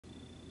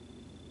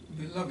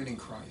Beloved in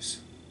Christ,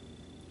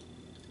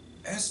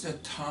 as the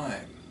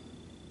time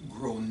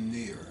grow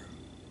near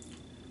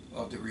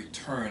of the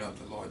return of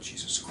the Lord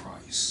Jesus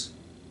Christ,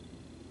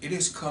 it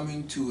is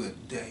coming to a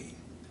day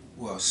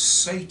where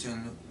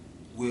Satan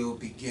will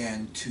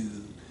begin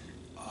to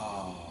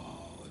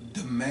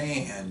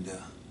demand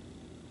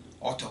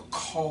or to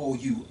call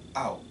you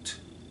out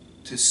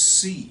to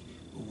see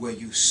where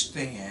you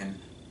stand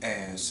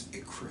as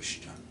a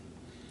Christian.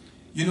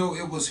 You know,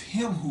 it was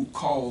him who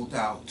called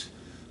out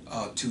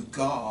to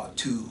God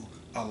to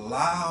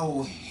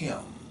allow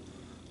him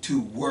to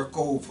work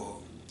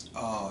over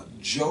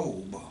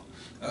Job.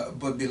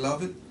 But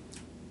beloved,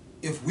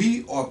 if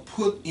we are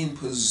put in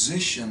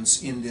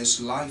positions in this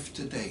life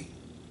today,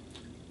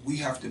 we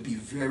have to be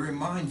very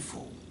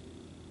mindful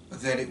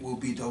that it will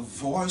be the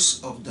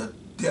voice of the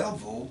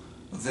devil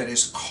that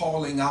is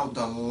calling out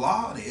the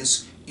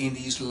loudest in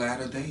these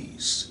latter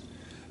days.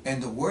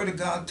 And the Word of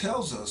God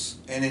tells us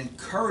and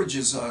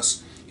encourages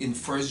us in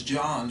 1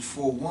 John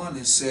 4:1.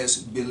 It says,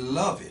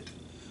 "Beloved,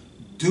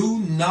 do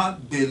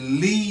not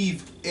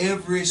believe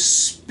every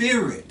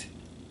spirit,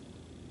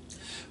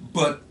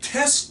 but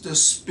test the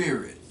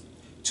spirit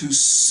to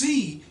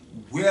see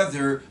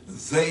whether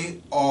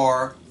they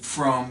are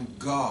from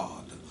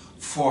God.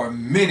 For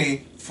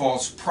many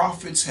false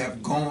prophets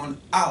have gone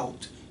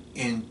out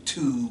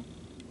into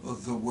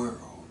the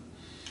world."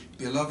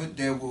 Beloved,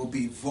 there will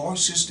be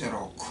voices that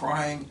are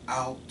crying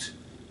out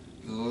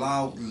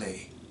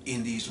loudly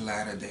in these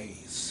latter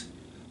days.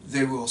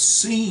 They will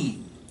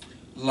seem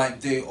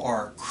like they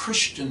are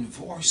Christian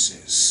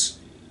voices,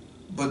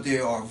 but they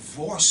are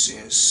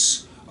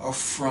voices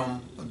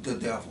from the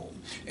devil.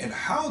 And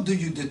how do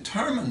you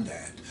determine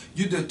that?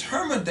 You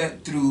determine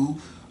that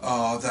through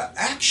the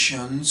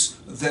actions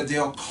that they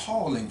are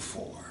calling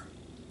for.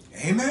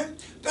 Amen?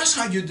 That's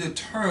how you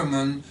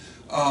determine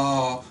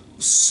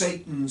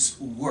Satan's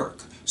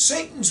work.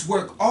 Satan's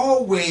work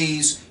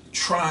always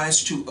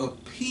tries to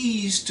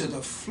appease to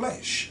the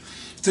flesh,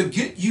 to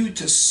get you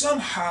to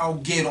somehow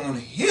get on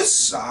his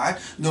side,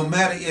 no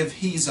matter if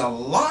he's a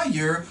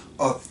liar,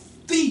 a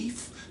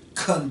thief,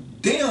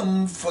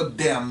 condemned for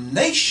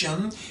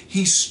damnation,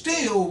 he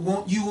still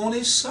wants you on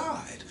his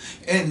side.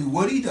 And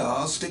what he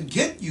does to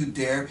get you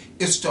there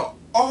is to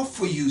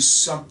offer you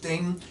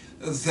something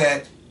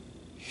that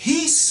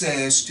he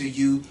says to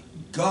you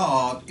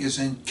God is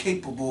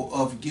incapable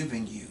of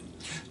giving you,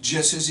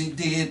 just as he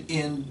did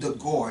in the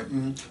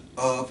Garden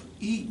of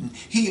Eden.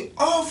 He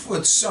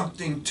offered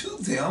something to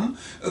them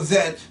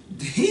that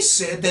he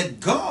said that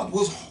God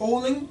was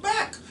holding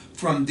back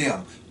from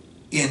them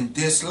in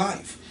this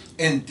life.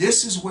 And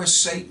this is where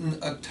Satan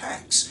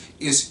attacks,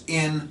 is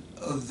in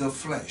the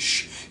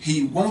flesh.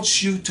 He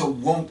wants you to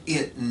want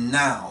it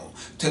now,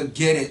 to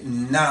get it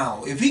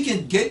now. If he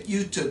can get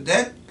you to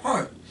that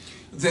point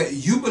that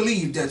you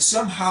believe that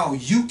somehow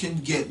you can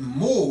get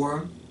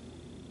more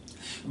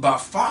by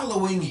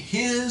following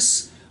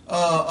his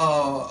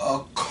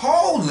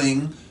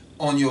calling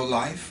on your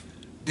life,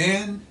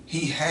 then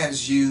he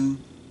has you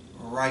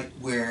right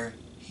where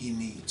he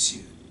needs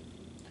you.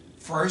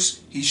 First,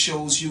 he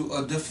shows you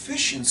a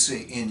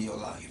deficiency in your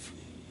life.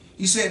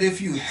 He said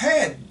if you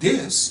had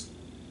this,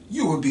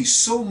 you would be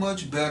so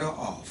much better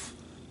off.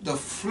 The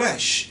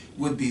flesh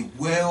would be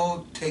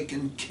well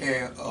taken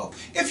care of.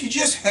 If you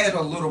just had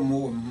a little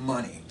more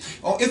money,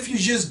 or if you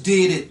just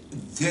did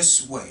it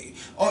this way,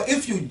 or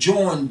if you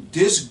joined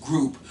this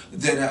group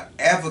that are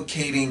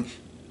advocating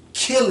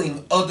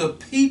killing other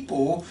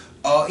people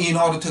in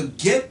order to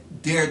get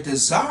their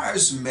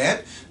desires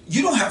met,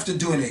 you don't have to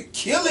do any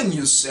killing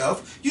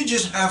yourself. You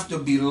just have to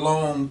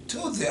belong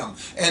to them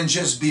and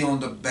just be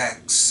on the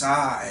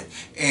backside,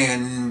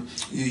 and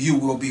you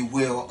will be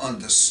well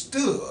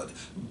understood.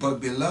 But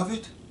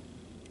beloved,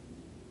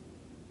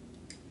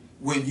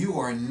 when you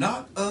are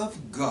not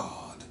of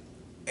God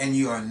and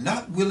you are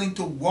not willing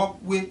to walk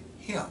with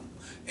him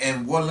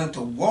and willing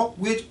to walk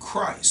with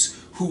Christ,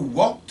 who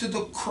walked to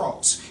the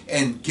cross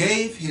and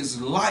gave his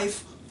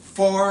life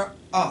for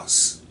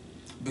us,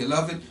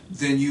 beloved,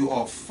 then you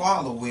are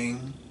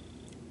following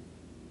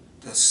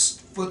the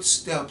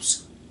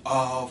footsteps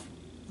of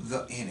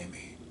the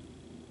enemy.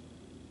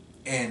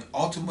 And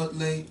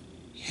ultimately,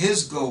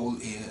 his goal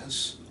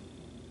is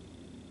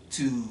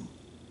to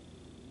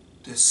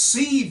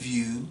deceive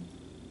you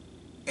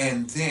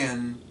and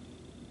then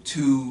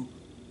to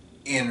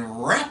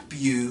enwrap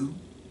you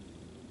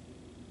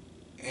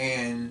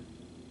and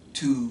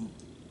to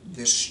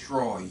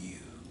destroy you.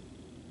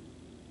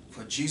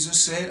 For Jesus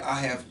said,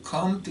 "I have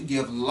come to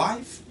give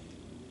life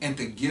and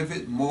to give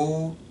it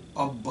more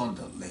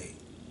abundantly."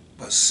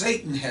 But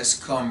Satan has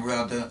come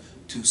rather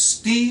to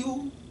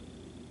steal,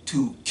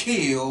 to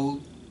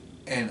kill,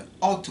 and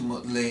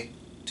ultimately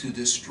to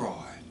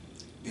destroy.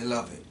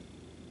 Beloved,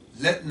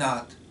 let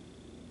not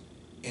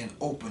an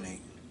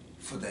opening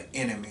for the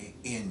enemy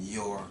in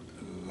your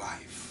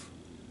life.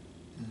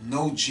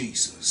 Know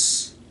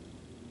Jesus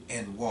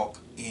and walk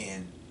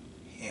in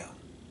him.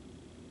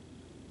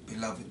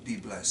 Beloved, be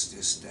blessed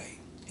this day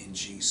in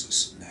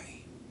Jesus' name.